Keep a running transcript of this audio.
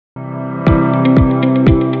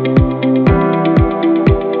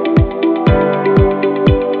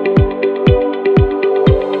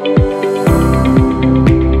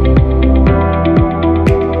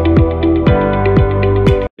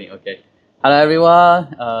Hello everyone，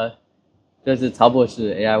这是曹博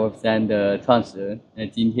士 AI Web3 的创始人。那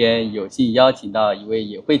今天有幸邀请到一位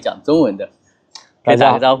也会讲中文的，可以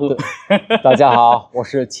打个招呼。大家好，我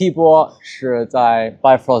是 Thibault， 是在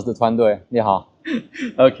Bifrost 的团队。你好。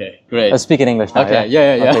Okay, great. Let's speak in English now. Okay,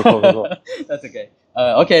 yeah. Okay, cool. That's okay.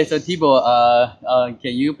 Okay, so Thibault,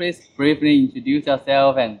 can you please briefly introduce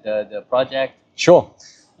yourself and the project? Sure.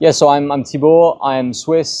 Yeah, so I'm Thibault. I'm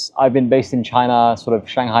Swiss. I've been based in China, sort of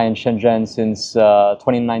Shanghai and Shenzhen since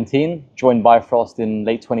 2019. Joined Bifrost in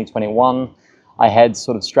late 2021. I head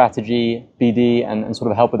sort of strategy, BD, and sort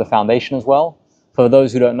of help with the foundation as well. For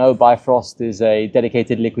those who don't know, Bifrost is a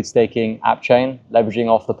dedicated liquid staking app chain leveraging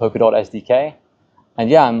off the Polkadot SDK. And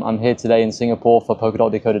yeah, I'm here today in Singapore for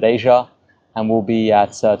Polkadot Decoded Asia, and we'll be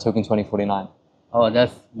at Token 2049. Oh,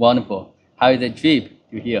 that's wonderful. How is the trip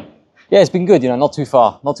to here? Yeah, it's been good, not too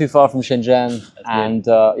far from Shenzhen. And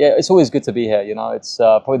yeah, it's always good to be here. It's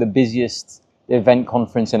probably the busiest event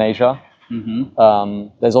conference in Asia. Mm-hmm.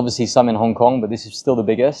 There's obviously some in Hong Kong, but this is still the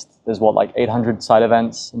biggest. There's like 800 side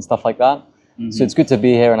events and stuff like that. Mm-hmm. So it's good to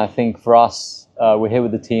be here. And I think for us, we're here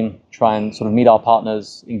with the team, try and sort of meet our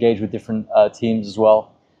partners, engage with different teams as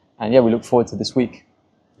well. And yeah, we look forward to this week.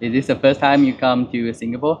 Is this the first time you come to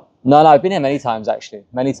Singapore? No, I've been here many times, actually.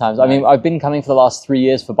 Many times. Nice. I mean, I've been coming for the last 3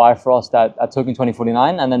 years for Bifrost at Token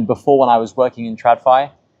 2049. And then before, when I was working in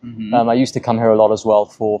TradFi, mm-hmm. I used to come here a lot as well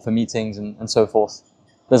for meetings and so forth.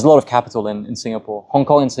 There's a lot of capital in Singapore. Hong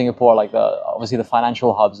Kong and Singapore are like obviously the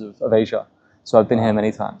financial hubs of Asia. So I've been here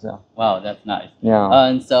many times, yeah. Wow, that's nice. Yeah.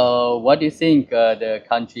 And so what do you think the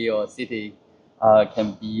country or city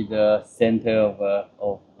can be the center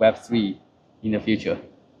of Web3 in the future?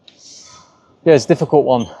 Yeah, it's a difficult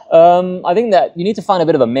one. I think that you need to find a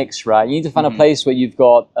bit of a mix, right? You need to find mm-hmm. a place where you've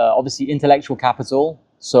got obviously intellectual capital,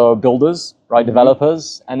 so builders, right, mm-hmm.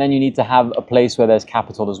 developers, and then you need to have a place where there's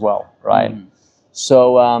capital as well, right? Mm-hmm.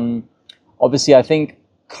 So obviously I think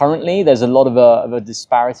currently there's a lot of a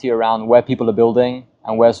disparity around where people are building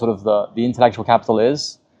and where sort of the intellectual capital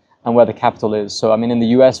is and where the capital is. So I mean in the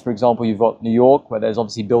US, for example, you've got New York where there's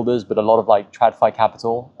obviously builders, but a lot of like TradFi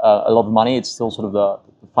capital, a lot of money. It's still sort of the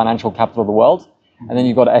financial capital of the world. And then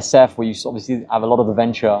you've got SF where you obviously have a lot of the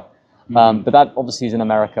venture, but that obviously is in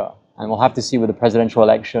America. And we'll have to see with the presidential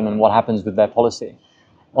election and what happens with their policy.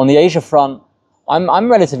 On the Asia front, I'm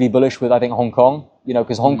relatively bullish with, I think, Hong Kong,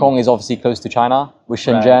 because Hong Kong is obviously close to China with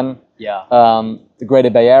Shenzhen, right. Yeah. The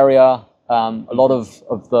Greater Bay Area. A lot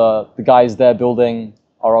of the guys there building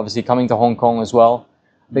are obviously coming to Hong Kong as well.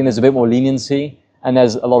 I think there's a bit more leniency and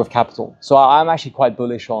there's a lot of capital. So I'm actually quite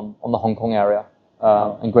bullish on the Hong Kong area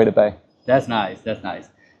and Greater Bay. That's nice. That's nice.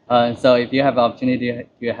 So if you have the opportunity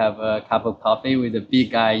to have a cup of coffee with a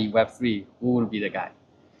big guy in Web3, who will be the guy?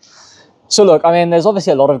 So look, I mean, there's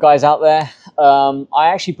obviously a lot of guys out there. I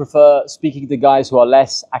actually prefer speaking to guys who are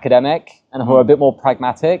less academic and who are a bit more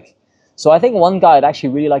pragmatic. So I think one guy I'd actually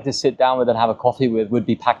really like to sit down with and have a coffee with would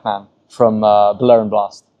be Pac-Man from Blur and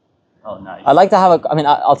Blast. Oh, nice. I'd like to have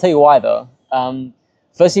I'll tell you why though.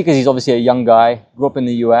 Firstly, because he's obviously a young guy, grew up in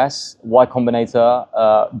the US, Y Combinator.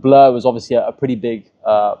 Blur was obviously a pretty big,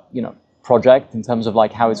 project in terms of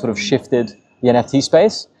like how it sort of shifted the NFT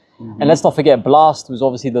space. Mm-hmm. And let's not forget, Blast was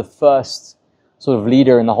obviously the first sort of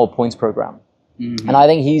leader in the whole points program. Mm-hmm. And I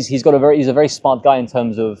think he's a very smart guy in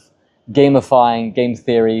terms of gamifying game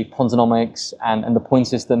theory, Ponzonomics, and the point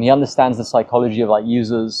system. He understands the psychology of like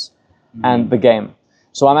users mm-hmm. and the game.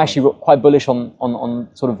 So I'm actually quite bullish on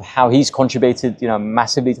sort of how he's contributed,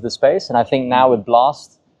 massively to the space. And I think now with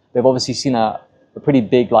Blast, they've obviously seen a pretty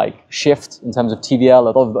big like shift in terms of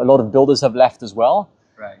TVL. A lot of builders have left as well.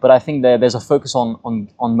 Right. But I think there's a focus on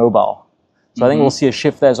mobile. So mm-hmm. I think we'll see a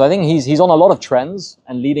shift there. So I think he's on a lot of trends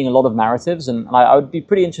and leading a lot of narratives. And I would be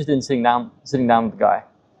pretty interested in sitting down with the guy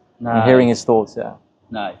and hearing his thoughts. Yeah.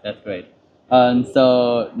 Nice. That's great.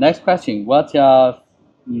 So next question, what's your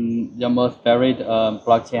most favorite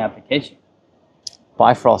blockchain application?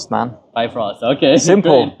 Bifrost, man. Bifrost, okay.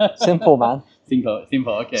 Simple, simple, man.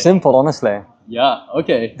 Simple, okay. Simple, honestly. Yeah,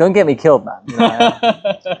 okay. Don't get me killed, man.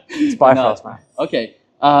 It's Bifrost, man. Okay.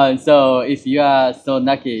 So if you are so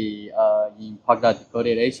lucky in Polkadot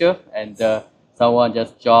Decoded Asia and someone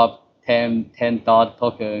just dropped 10 dot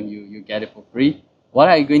token, you get it for free. What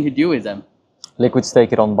are you going to do with them? Liquid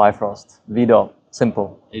stake it on Bifrost. VDOT.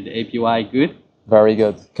 Simple. Is the APY good? Very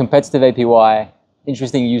good. Competitive APY,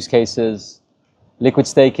 interesting use cases, liquid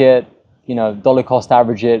stake it, dollar cost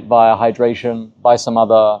average it via Hydration, buy some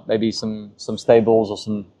other, maybe some stables or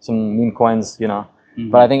some meme coins, Mm-hmm.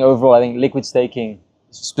 But I think overall, liquid staking,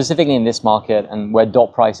 specifically in this market and where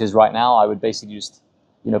dot price is right now, I would basically just,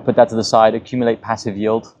 put that to the side, accumulate passive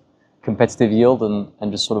yield, competitive yield,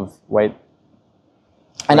 and just sort of wait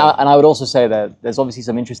And I would also say that there's obviously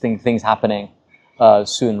some interesting things happening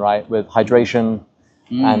soon, right, with Hydration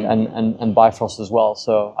and Bifrost as well.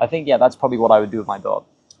 So I think, yeah, that's probably what I would do with my dog.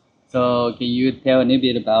 So can you tell a little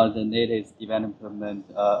bit about the latest development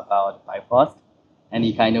about Bifrost?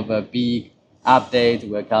 Any kind of a big update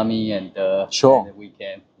we're coming and Sure. and we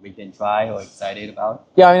can try or excited about?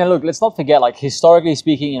 Yeah, I mean, look, let's not forget, like, historically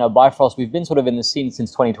speaking, Bifrost, we've been sort of in the scene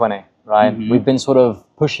since 2020, right? We've been sort of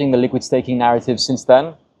pushing the liquid staking narrative since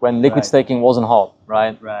then, when liquid staking wasn't hot,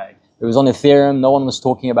 right? Right. It was on Ethereum, no one was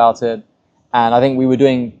talking about it. And I think we were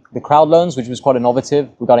doing the crowd loans, which was quite innovative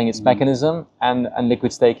regarding its mechanism, and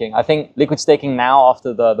liquid staking. I think liquid staking now,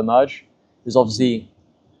 after the merge, is obviously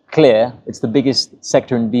clear. It's the biggest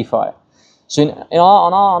sector in DeFi. So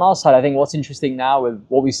on our side, I think what's interesting now with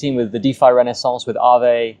what we've seen with the DeFi renaissance, with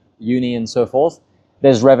Aave, Uni, and so forth,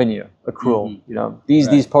 there's revenue accrual.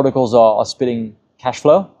 These protocols are spitting cash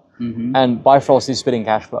flow, and Bifrost is spitting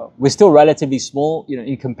cash flow. We're still relatively small,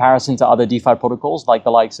 in comparison to other DeFi protocols like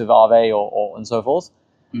the likes of Aave or and so forth.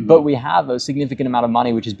 But we have a significant amount of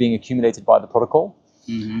money which is being accumulated by the protocol.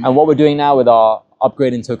 And what we're doing now with our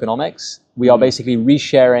upgrade in tokenomics, we are basically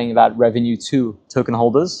resharing that revenue to token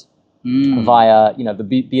holders via the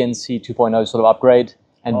BNC 2.0 sort of upgrade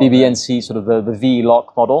and BBNC sort of the V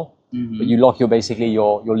lock model. But you lock your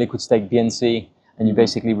liquid stake BNC and you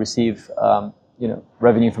basically receive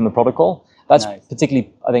revenue from the protocol. That's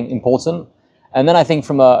particularly, I think, important. And then I think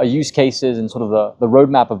from a use cases and sort of the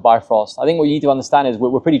roadmap of Bifrost, I think what you need to understand is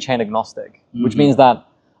we're pretty chain agnostic, which means that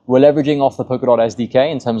we're leveraging off the Polkadot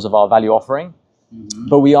SDK in terms of our value offering,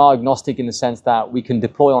 but we are agnostic in the sense that we can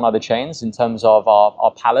deploy on other chains in terms of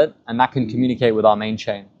our palette, and that can communicate with our main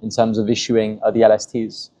chain in terms of issuing the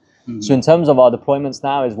LSTs. So in terms of our deployments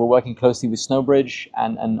now, is we're working closely with Snowbridge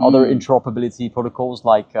and other interoperability protocols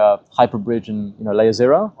like Hyperbridge and Layer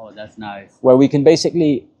 0. Oh, that's nice. Where we can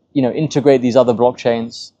basically integrate these other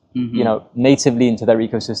blockchains natively into their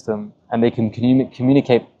ecosystem, and they can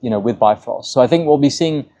communicate with Bifrost. So I think we'll be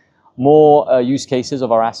seeing more use cases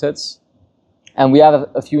of our assets, and we have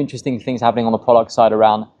a few interesting things happening on the product side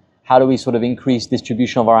around how do we sort of increase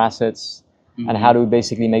distribution of our assets. And how do we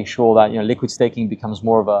basically make sure that liquid staking becomes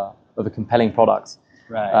more of a compelling product,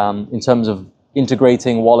 right? In terms of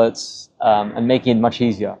integrating wallets and making it much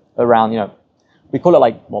easier around we call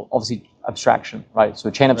it obviously abstraction, right?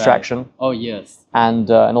 So chain abstraction. Right. Oh yes.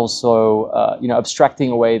 And also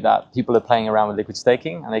abstracting away that people are playing around with liquid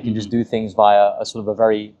staking and they can just do things via a sort of a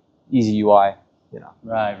very easy UI.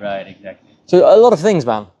 Right, exactly. So a lot of things,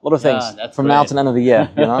 man. A lot of things from great. now to the end of the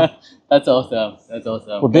year. That's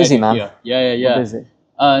awesome. We're busy, man. Yeah. We're busy.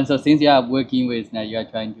 So since you are working with now, you are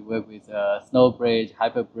trying to work with Snowbridge,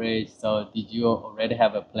 Hyperbridge. So did you already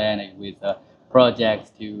have a plan with projects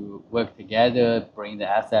to work together, bring the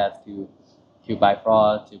assets to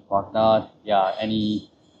Bifrost, to Polkadot? Yeah.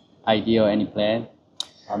 Any idea or any plan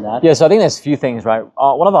on that? Yeah, so I think there's a few things, right?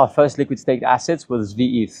 One of our first liquid staked assets was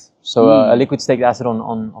VETH. So a liquid staked asset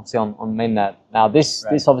on mainnet. Now this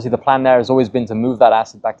obviously the plan there has always been to move that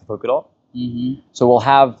asset back to Polkadot. So we'll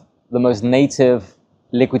have the most native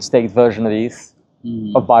liquid staked version of ETH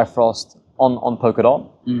of Bifrost on Polkadot,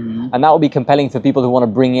 and that will be compelling for people who want to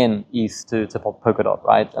bring in ETH to Polkadot,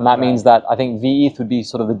 right? And that means that I think VETH would be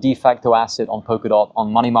sort of the de facto asset on Polkadot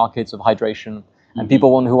on money markets of Hydration, and people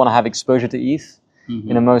who want to have exposure to ETH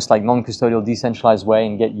in a most non-custodial, decentralized way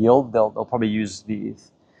and get yield, they'll probably use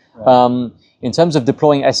VETH. In terms of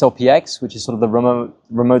deploying SLPX, which is sort of the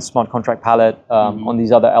remote smart contract palette on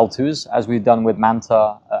these other L2s, as we've done with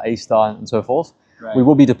Manta, A-Star, and so forth, we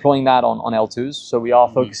will be deploying that on L2s. So we are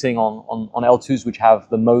focusing on L2s which have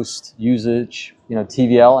the most usage,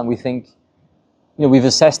 TVL, and we think, we've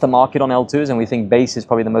assessed the market on L2s, and we think Base is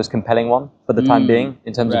probably the most compelling one for the time being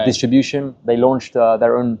in terms of distribution. They launched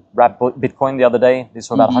their own wrapped Bitcoin the other day. They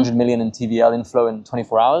saw about 100 million in TVL inflow in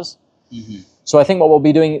 24 hours. So I think what we'll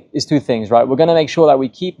be doing is two things, right? We're going to make sure that we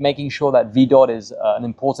keep making sure that VDOT is an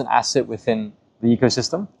important asset within the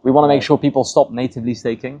ecosystem. We want to make sure people stop natively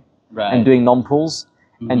staking and doing non-pools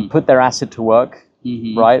and put their asset to work,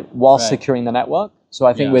 right, while securing the network. So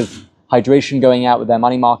I think with Hydration going out with their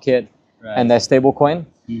money market and their stablecoin,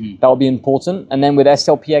 that will be important. And then with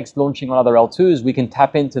SLPX launching on other L2s, we can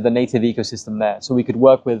tap into the native ecosystem there. So we could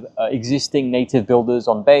work with existing native builders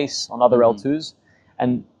on Base, on other L2s,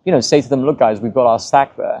 and say to them, look, guys, we've got our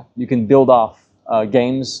stack there. You can build off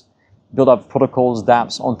games, build up protocols,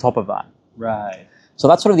 dApps on top of that. Right. So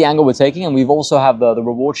that's sort of the angle we're taking. And we've also have the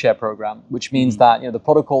reward share program, which means that the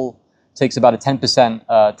protocol takes about a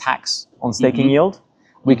 10% tax on staking yield.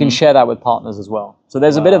 We can share that with partners as well. So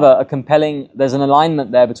there's a bit of there's an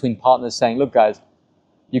alignment there between partners saying, look, guys,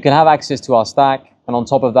 you can have access to our stack, And on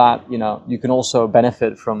top of that, you can also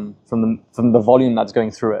benefit from the volume that's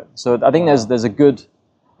going through it. So I think there's a good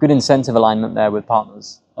incentive alignment there with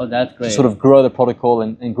partners. Oh, that's great. To sort of grow the protocol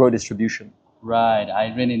and grow distribution. Right.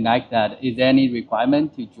 I really like that. Is there any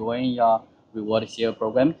requirement to join your reward share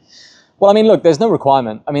program? Well, I mean, look, there's no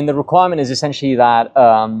requirement. I mean, the requirement is essentially that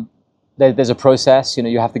there's a process.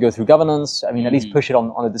 You have to go through governance. I mean, at least push it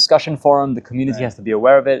on a discussion forum. The community has to be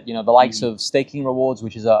aware of it. The likes of Staking Rewards,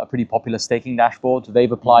 which is a pretty popular staking dashboard,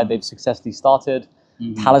 they've applied. They've successfully started.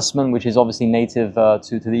 Talisman, which is obviously native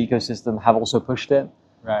to the ecosystem, have also pushed it.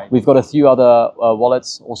 Right. We've got a few other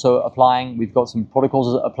wallets also applying. We've got some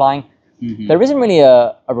protocols applying. There isn't really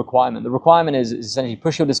a requirement. The requirement is essentially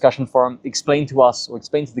push your discussion forum, explain to us or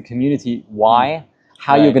explain to the community why,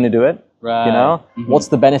 how you're going to do it. Right. What's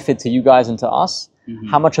the benefit to you guys and to us?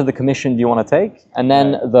 How much of the commission do you want to take? And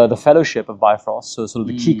then the fellowship of Bifrost, so sort of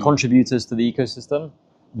the key contributors to the ecosystem,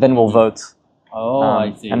 then we'll vote. Oh,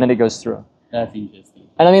 I see. And then it goes through. That's interesting.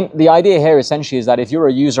 And I mean, the idea here essentially is that if you're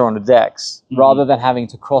a user on the DEX, rather than having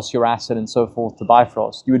to cross your asset and so forth to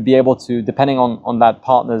Bifrost, you would be able to, depending on that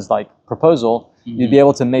partner's proposal, you'd be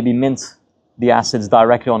able to maybe mint the assets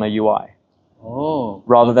directly on a UI. Oh.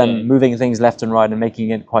 Rather than moving things left and right and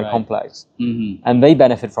making it quite complex. And they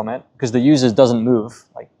benefit from it because the user doesn't move.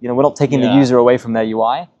 We're not taking the user away from their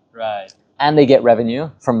UI. Right. And they get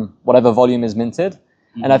revenue from whatever volume is minted.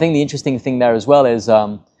 And I think the interesting thing there as well is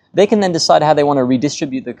they can then decide how they want to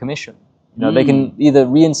redistribute the commission. They can either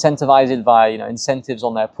re-incentivize it via incentives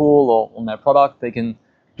on their pool or on their product. They can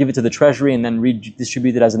give it to the treasury and then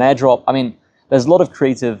redistribute it as an airdrop. I mean, there's a lot of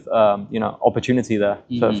creative opportunity there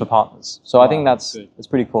for partners. So I think that's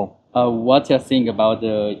pretty cool. What you think about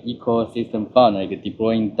the ecosystem fund, like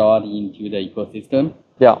deploying DOT into the ecosystem?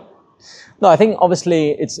 Yeah. No, I think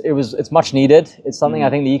obviously it's much needed. It's something I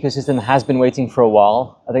think the ecosystem has been waiting for a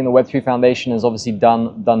while. I think the Web3 Foundation has obviously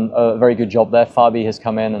done a very good job there. Fabi has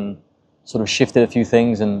come in and sort of shifted a few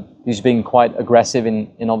things, and he's being quite aggressive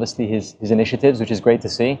in obviously his initiatives, which is great to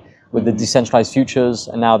see, with the decentralized futures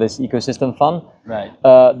and now this ecosystem fund. Right.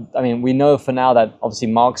 I mean, we know for now that obviously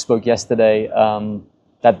Mark spoke yesterday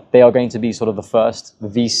that they are going to be sort of the first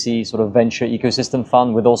VC sort of venture ecosystem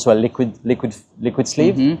fund with also a liquid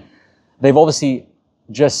sleeve. They've obviously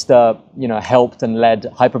just helped and led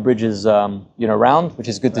Hyperbridge's round, which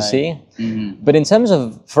is good to see. But in terms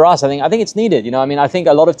of for us, I think it's needed. I mean, I think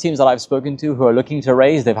a lot of teams that I've spoken to who are looking to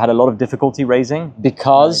raise, they've had a lot of difficulty raising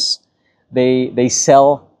because they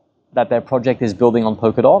sell that their project is building on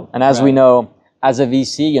Polkadot. And as we know, as a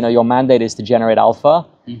VC, your mandate is to generate alpha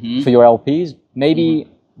for your LPs. Maybe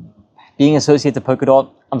being associated to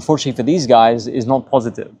Polkadot, unfortunately for these guys, is not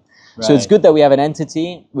positive. So it's good that we have an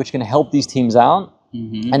entity which can help these teams out.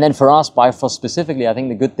 And then for us, Bifrost specifically, I think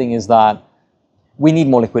the good thing is that we need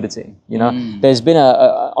more liquidity. There's been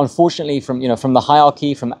unfortunately from the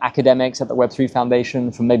hierarchy, from academics at the Web3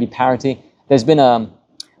 Foundation, from maybe Parity, there's been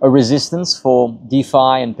a resistance for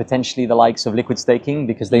DeFi and potentially the likes of liquid staking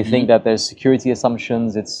because they think that there's security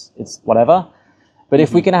assumptions, it's whatever. But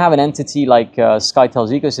if we can have an entity like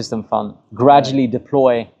SkyTel's ecosystem fund gradually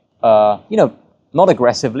deploy, not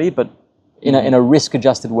aggressively, but in a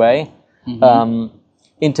risk-adjusted way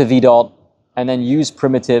into VDOT, and then use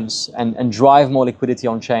primitives and drive more liquidity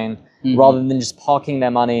on chain rather than just parking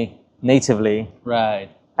their money natively. Right.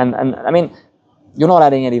 And I mean, you're not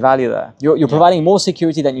adding any value there. You're providing more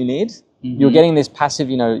security than you need. You're getting this passive,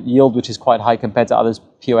 yield, which is quite high compared to others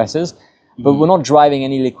POSs, but we're not driving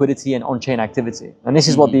any liquidity and on-chain activity. And this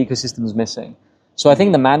is what the ecosystem is missing. So I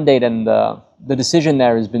think the mandate and the decision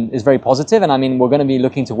there is very positive. And I mean, we're going to be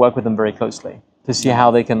looking to work with them very closely to see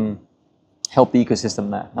how they can help the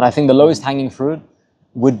ecosystem there. And I think the lowest hanging fruit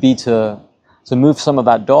would be to move some of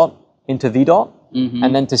that DOT into VDOT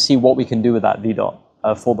and then to see what we can do with that VDOT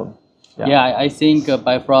for them. Yeah, I think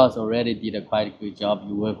Bifrost already did a quite good job.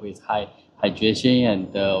 You work with hydration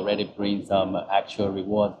and already bring some actual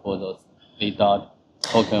reward for those VDOT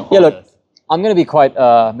token holders. Yeah, look, I'm going to be quite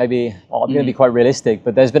I'm going to be quite realistic,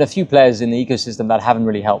 but there's been a few players in the ecosystem that haven't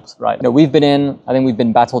really helped, right? We've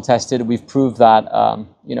been battle tested. We've proved that,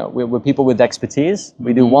 we're people with expertise.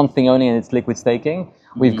 We do one thing only, and it's liquid staking.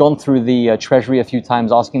 We've gone through the treasury a few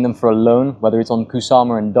times, asking them for a loan, whether it's on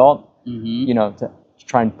Kusama and DOT, to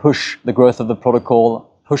try and push the growth of the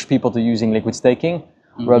protocol, push people to using liquid staking.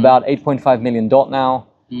 We're about 8.5 million DOT now,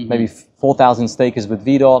 maybe 4,000 stakers with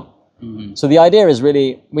VDOT. So the idea is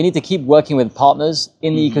really, we need to keep working with partners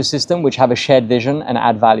in the ecosystem which have a shared vision and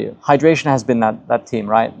add value. Hydration has been that team,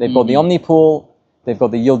 right? They've got the Omni Pool, they've got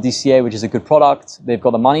the Yield DCA, which is a good product. They've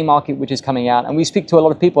got the money market, which is coming out. And we speak to a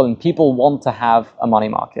lot of people, and people want to have a money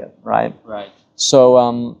market, right? Right.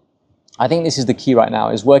 So I think this is the key right now,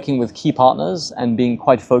 is working with key partners and being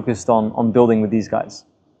quite focused on building with these guys.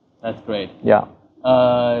 That's great. Yeah.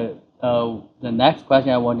 The next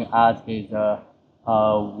question I want to ask is,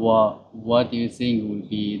 what do you think will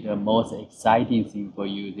be the most exciting thing for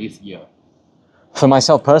you this year? For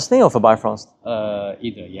myself personally or for Bifrost?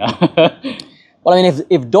 Either, yeah. Well, I mean,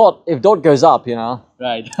 if DOT goes up, you know,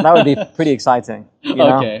 right, that would be pretty exciting. You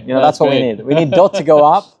know, okay, that's what we need. We need DOT to go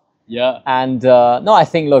up. Yeah. And no, I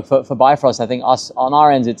think look for Bifrost. I think us on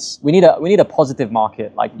our end, we need a positive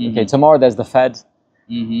market. Like okay, tomorrow there's the Fed.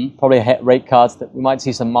 Probably rate cuts. That we might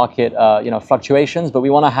see some market fluctuations, but we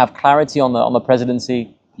want to have clarity on the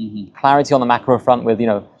presidency, clarity on the macro front with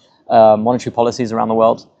monetary policies around the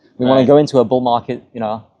world. We want to go into a bull market.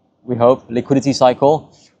 We hope liquidity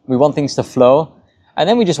cycle. We want things to flow, and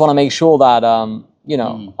then we just want to make sure that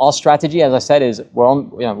our strategy, as I said, is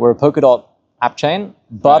we're a Polkadot app chain,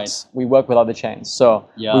 but we work with other chains. So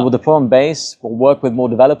we will deploy on base. We'll work with more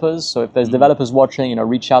developers. So if there's developers watching,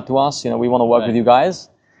 reach out to us. We want to work with you guys.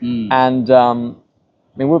 And I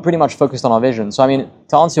mean, we're pretty much focused on our vision. So I mean,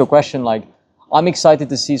 to answer your question, like I'm excited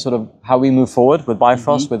to see sort of how we move forward with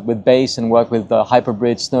Bifrost, with base, and work with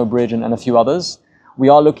Hyperbridge, Snowbridge, and a few others. We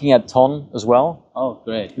are looking at Ton as well. Oh,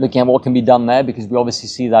 great. Looking at what can be done there, because we obviously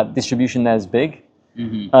see that distribution there is big.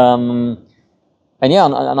 And yeah,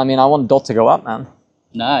 and I mean, I want DOT to go up, man.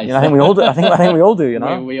 Nice. I think we all do. I think we all do.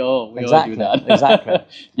 We all do that. Exactly.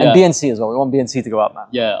 And BNC as well. We want BNC to go up, man.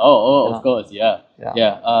 Yeah. Of course. Yeah.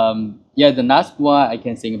 The last one I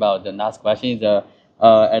can think about. The last question is at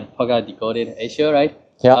Polkadot Decoded Asia, right?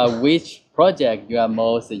 Yeah. Which project you are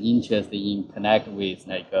most interested in connect with,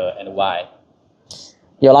 and why?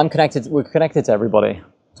 Yeah, well, we're connected to everybody,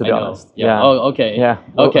 to be honest. Yeah. Oh, okay. Yeah.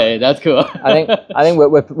 Okay, that's cool. I think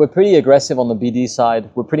we're pretty aggressive on the BD side.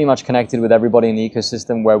 We're pretty much connected with everybody in the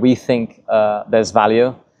ecosystem where we think there's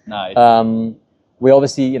value. Nice. We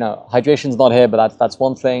obviously, hydration's not here, but that's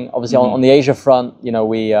one thing. Obviously, on the Asia front,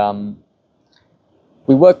 we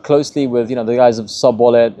work closely with the guys of Sub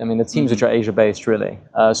Wallet. I mean, the teams which are Asia based, really.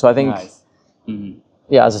 So I think. Nice.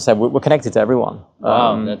 Yeah, as I said, we're connected to everyone.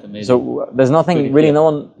 Wow, that's amazing. So there's nothing really,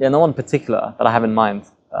 no one particular that I have in mind.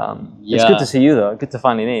 It's good to see you though. Good to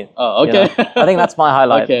finally meet. Oh, okay. I think that's my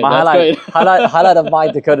highlight. Okay, my that's highlight of my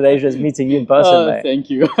Decoded Asia is meeting you in person, mate. Thank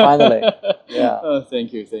you. Finally. Yeah. Oh,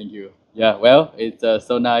 thank you. Yeah. Well, it's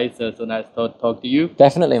so nice to talk to you.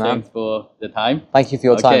 Definitely, man. Thanks for the time. Thank you for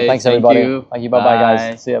your time. Thanks everybody. Thank you. Thank you. Bye,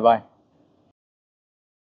 guys. See you. Bye.